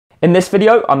In this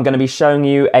video, I'm going to be showing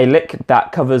you a lick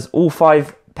that covers all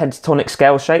 5 pentatonic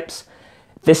scale shapes.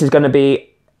 This is going to be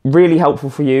really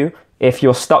helpful for you if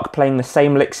you're stuck playing the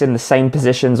same licks in the same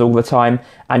positions all the time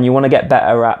and you want to get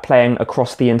better at playing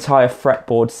across the entire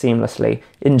fretboard seamlessly.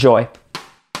 Enjoy.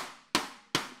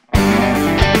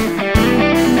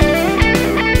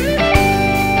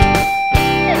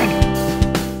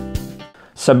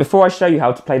 So before I show you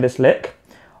how to play this lick,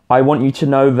 I want you to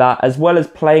know that as well as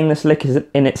playing this lick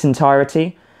in its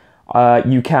entirety,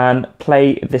 you can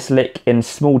play this lick in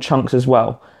small chunks as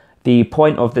well. The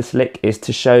point of this lick is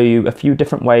to show you a few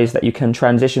different ways that you can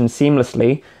transition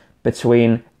seamlessly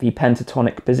between the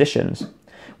pentatonic positions.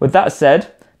 With that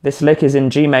said, this lick is in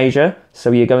G major,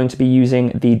 so you're going to be using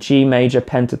the G major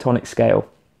pentatonic scale.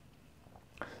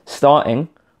 Starting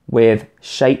with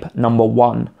shape number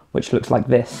 1, which looks like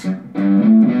this.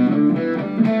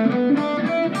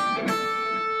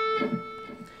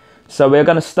 So we're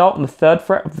going to start on the 3rd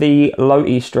fret of the low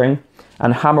E string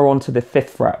and hammer onto the 5th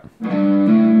fret.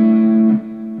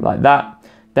 Like that.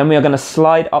 Then we are going to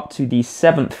slide up to the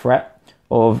 7th fret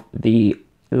of the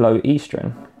low E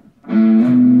string.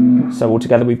 So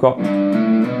altogether we've got...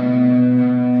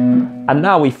 And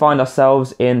now we find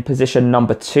ourselves in position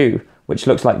number 2, which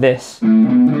looks like this.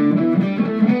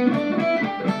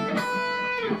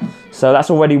 So that's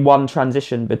already one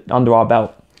transition under our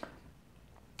belt.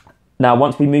 Now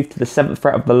once we move to the 7th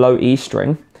fret of the low E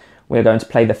string, we're going to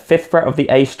play the 5th fret of the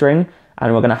A string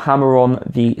and we're going to hammer on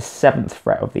the 7th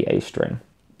fret of the A string.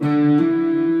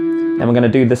 Then we're going to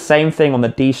do the same thing on the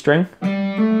D string. And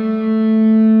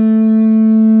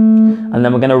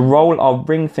then we're going to roll our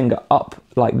ring finger up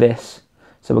like this.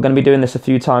 So we're going to be doing this a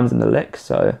few times in the lick.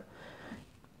 So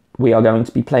we are going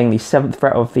to be playing the 7th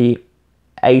fret of the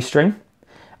A string.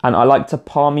 And I like to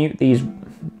palm mute these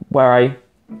where I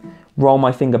roll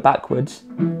my finger backwards.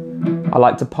 I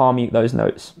like to palm mute those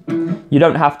notes. You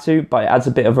don't have to, but it adds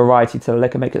a bit of variety to the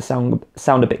lick and make it sound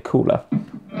a bit cooler.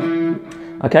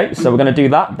 Okay, so we're going to do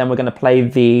that. Then we're going to play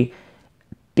the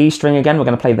D string again. We're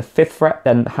going to play the 5th fret,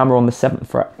 then hammer on the 7th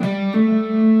fret.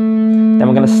 Then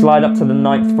we're going to slide up to the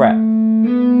 9th fret.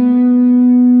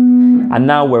 And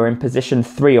now we're in position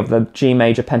 3 of the G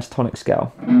major pentatonic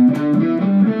scale.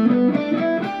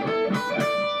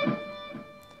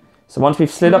 So once we've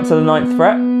slid up to the 9th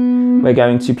fret, we're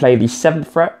going to play the 7th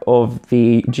fret of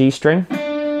the G string,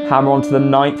 hammer onto the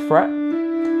 9th fret,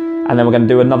 and then we're going to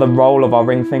do another roll of our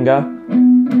ring finger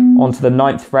onto the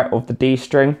 9th fret of the D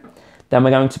string. Then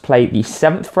we're going to play the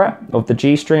 7th fret of the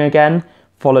G string again,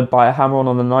 followed by a hammer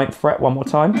on the 9th fret one more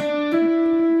time.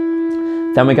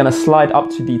 Then we're going to slide up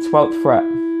to the 12th fret.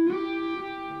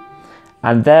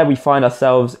 And there we find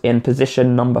ourselves in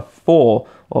position number 4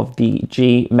 of the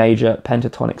G major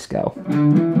pentatonic scale.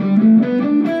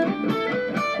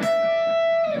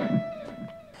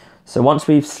 So once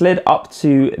we've slid up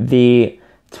to the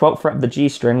 12th fret of the G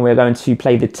string, we're going to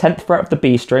play the 10th fret of the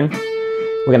B string.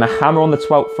 We're going to hammer on the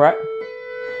 12th fret.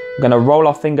 We're going to roll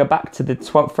our finger back to the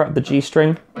 12th fret of the G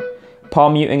string,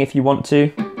 palm muting if you want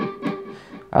to.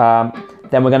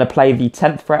 Then we're going to play the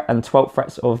 10th fret and 12th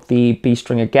frets of the B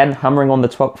string again, hammering on the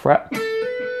 12th fret,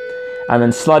 and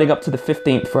then sliding up to the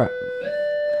 15th fret.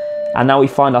 And now we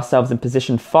find ourselves in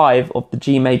position 5 of the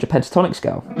G major pentatonic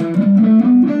scale.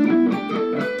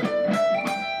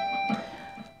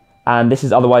 And this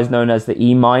is otherwise known as the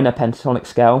E minor pentatonic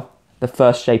scale, the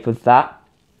first shape of that.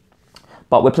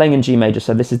 But we're playing in G major,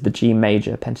 so this is the G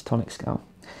major pentatonic scale.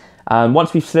 And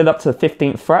once we've slid up to the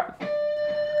 15th fret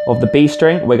of the B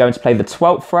string, we're going to play the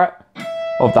 12th fret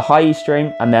of the high E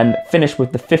string and then finish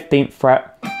with the 15th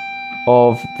fret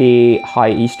of the high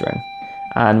E string.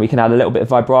 And we can add a little bit of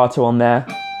vibrato on there.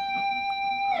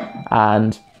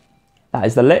 And that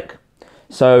is the lick.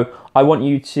 So I want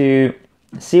you to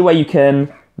see where you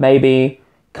can maybe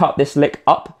cut this lick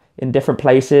up in different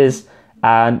places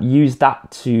and use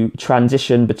that to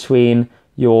transition between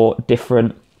your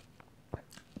different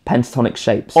pentatonic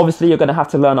shapes. Obviously, you're going to have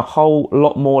to learn a whole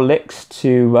lot more licks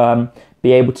to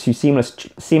be able to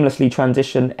seamlessly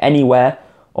transition anywhere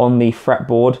on the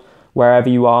fretboard, wherever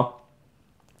you are.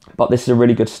 But this is a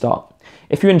really good start.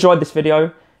 If you enjoyed this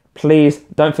video, please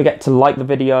don't forget to like the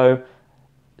video,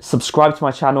 subscribe to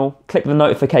my channel, click the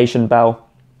notification bell,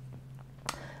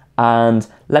 and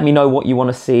let me know what you want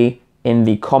to see in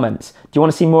the comments. Do you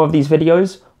want to see more of these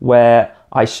videos where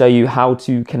I show you how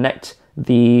to connect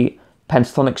the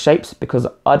pentatonic shapes? Because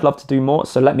I'd love to do more,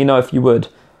 so let me know if you would.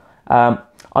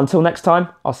 Until next time,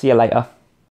 I'll see you later.